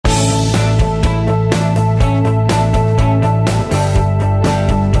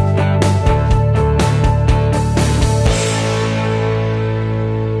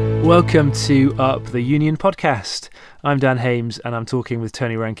Welcome to Up the Union podcast. I'm Dan Hames and I'm talking with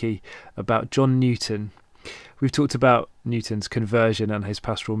Tony Reinke about John Newton. We've talked about Newton's conversion and his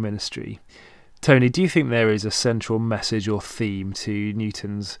pastoral ministry. Tony, do you think there is a central message or theme to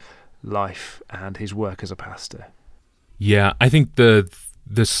Newton's life and his work as a pastor? Yeah, I think the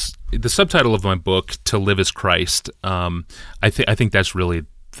subtitle of my book, "To Live as Christ," I think that's really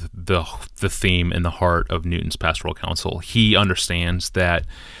the theme and the heart of Newton's pastoral counsel. He understands that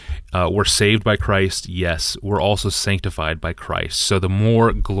we're saved by Christ, yes. We're also sanctified by Christ. So the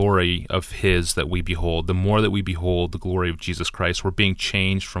more glory of His that we behold, the more that we behold the glory of Jesus Christ, we're being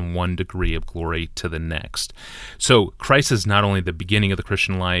changed from one degree of glory to the next. So Christ is not only the beginning of the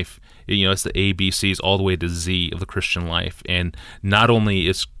Christian life, it's the A, B, C's all the way to Z of the Christian life. And not only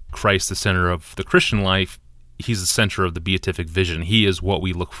is Christ the center of the Christian life, He's the center of the beatific vision. He is what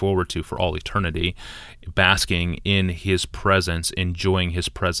we look forward to for all eternity, basking in His presence, enjoying His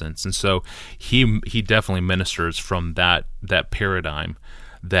presence. And so he definitely ministers from that paradigm,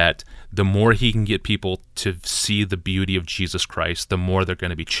 that the more he can get people to see the beauty of Jesus Christ, the more they're going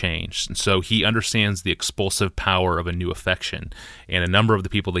to be changed. And so he understands the expulsive power of a new affection. And a number of the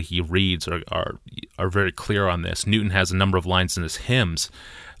people that he reads are very clear on this. Newton has a number of lines in his hymns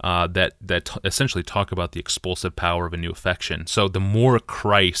that essentially talk about the expulsive power of a new affection. So the more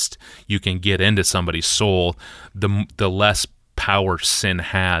Christ you can get into somebody's soul, the less power sin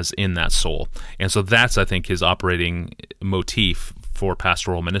has in that soul. And so that's, I think, his operating motif for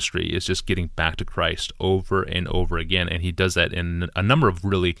pastoral ministry, is just getting back to Christ over and over again. And he does that in a number of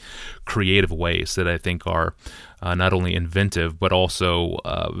really creative ways that I think are not only inventive, but also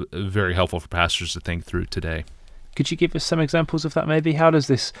very helpful for pastors to think through today. Could you give us some examples of that maybe? How does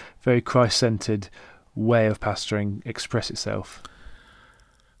this very Christ-centered way of pastoring express itself?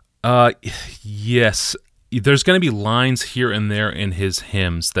 Yes. There's going to be lines here and there in his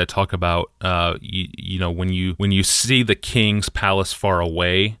hymns that talk about, when you see the king's palace far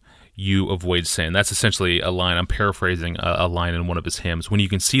away, you avoid sin. That's essentially a line. I'm paraphrasing a line in one of his hymns. When you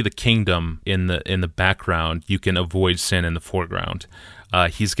can see the kingdom in the background, you can avoid sin in the foreground.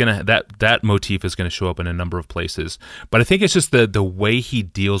 That motif is going to show up in a number of places. But I think it's just the way he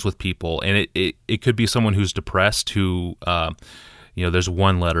deals with people, and it could be someone who's depressed, who there's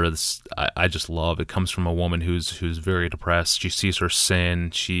one letter I just love. It comes from a woman who's very depressed. She sees her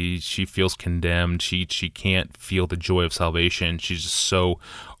sin. She feels condemned. She can't feel the joy of salvation. She's just so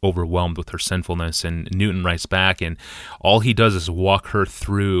overwhelmed with her sinfulness. And Newton writes back, and all he does is walk her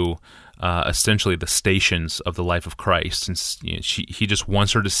through essentially the stations of the life of Christ. And he just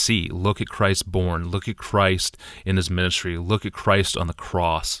wants her to see, look at Christ born, look at Christ in his ministry, look at Christ on the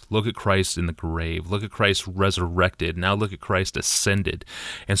cross, look at Christ in the grave, look at Christ resurrected, now look at Christ ascended.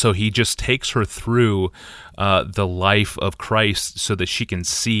 And so he just takes her through the life of Christ so that she can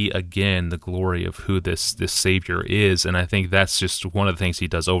see again the glory of who this Savior is. And I think that's just one of the things he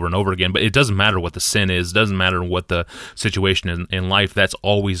does over and over again. But it doesn't matter what the sin is, it doesn't matter what the situation in life, that's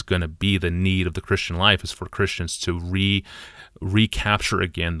always going to be the need of the Christian life, is for Christians to recapture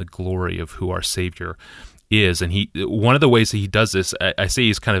again the glory of who our Savior is. And one of the ways that he does this, I say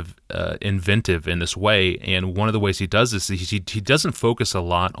he's kind of inventive in this way, and one of the ways he does this is he doesn't focus a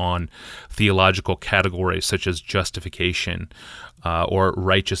lot on theological categories such as justification or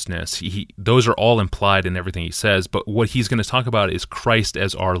righteousness. Those are all implied in everything he says, but what he's going to talk about is Christ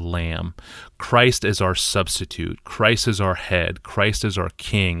as our lamb, Christ as our substitute, Christ as our head, Christ as our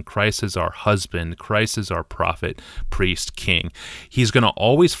king, Christ as our husband, Christ as our prophet, priest, king. He's going to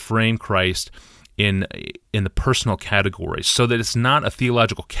always frame Christ in the personal categories, so that it's not a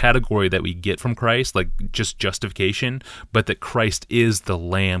theological category that we get from Christ, like just justification, but that Christ is the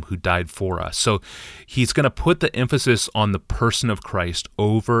Lamb who died for us. So he's going to put the emphasis on the person of Christ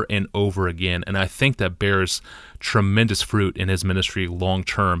over and over again, and I think that bears tremendous fruit in his ministry long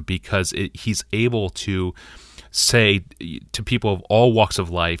term, because he's able to say to people of all walks of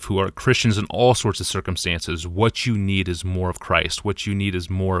life who are Christians in all sorts of circumstances, what you need is more of Christ. What you need is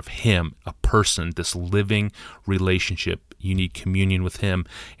more of Him, a person, this living relationship. You need communion with Him,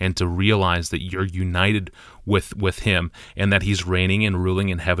 and to realize that you're united with Him, and that He's reigning and ruling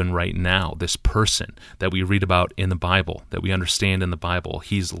in heaven right now. This person that we read about in the Bible, that we understand in the Bible,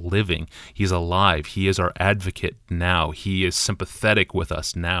 He's living, He's alive, He is our advocate now, He is sympathetic with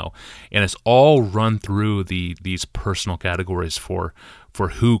us now, and it's all run through these personal categories for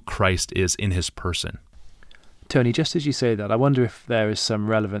who Christ is in His person. Tony, just as you say that, I wonder if there is some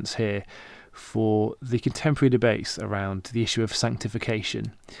relevance here for the contemporary debates around the issue of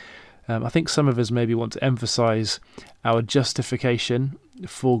sanctification. I think some of us maybe want to emphasise our justification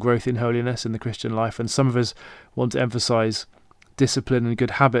for growth in holiness in the Christian life, and some of us want to emphasise discipline and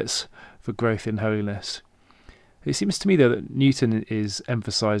good habits for growth in holiness. It seems to me, though, that Newton is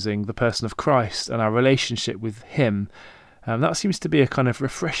emphasising the person of Christ and our relationship with him. That seems to be a kind of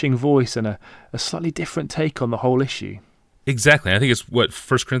refreshing voice and a slightly different take on the whole issue. Exactly. I think it's what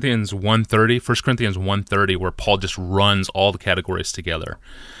 1 Corinthians 1:30, where Paul just runs all the categories together.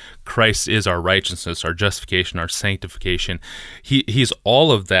 Christ is our righteousness, our justification, our sanctification. He's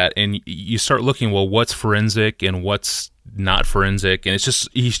all of that, and you start looking, well, what's forensic and what's not forensic, and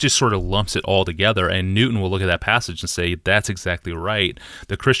he just sort of lumps it all together. And Newton will look at that passage and say, that's exactly right.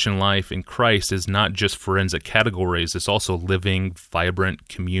 The Christian life in Christ is not just forensic categories; it's also living, vibrant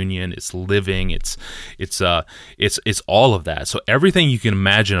communion. It's living. It's all of that. So everything you can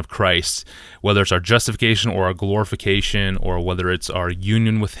imagine of Christ, whether it's our justification or our glorification, or whether it's our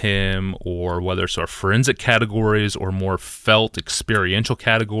union with Him, or whether it's our forensic categories or more felt experiential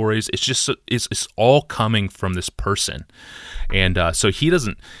categories, it's all coming from this person. And so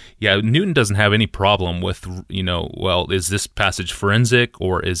Newton doesn't have any problem with, well, is this passage forensic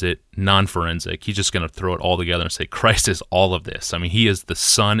or is it non-forensic? He's just going to throw it all together and say Christ is all of this. I mean, he is the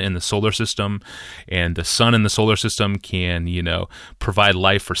sun in the solar system, and the sun in the solar system can, provide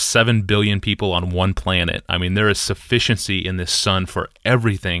life for 7 billion people on one planet. I mean, there is sufficiency in this sun for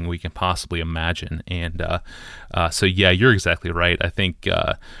everything we can possibly imagine. And so you're exactly right. I think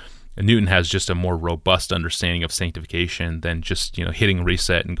Newton has just a more robust understanding of sanctification than just hitting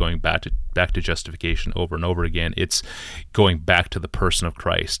reset and going back to justification over and over again. It's going back to the person of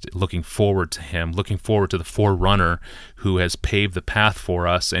Christ, looking forward to Him, looking forward to the forerunner who has paved the path for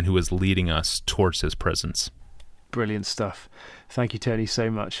us and who is leading us towards His presence. Brilliant stuff. Thank you, Tony, so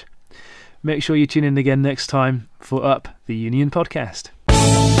much. Make sure you tune in again next time for Up, the Union podcast.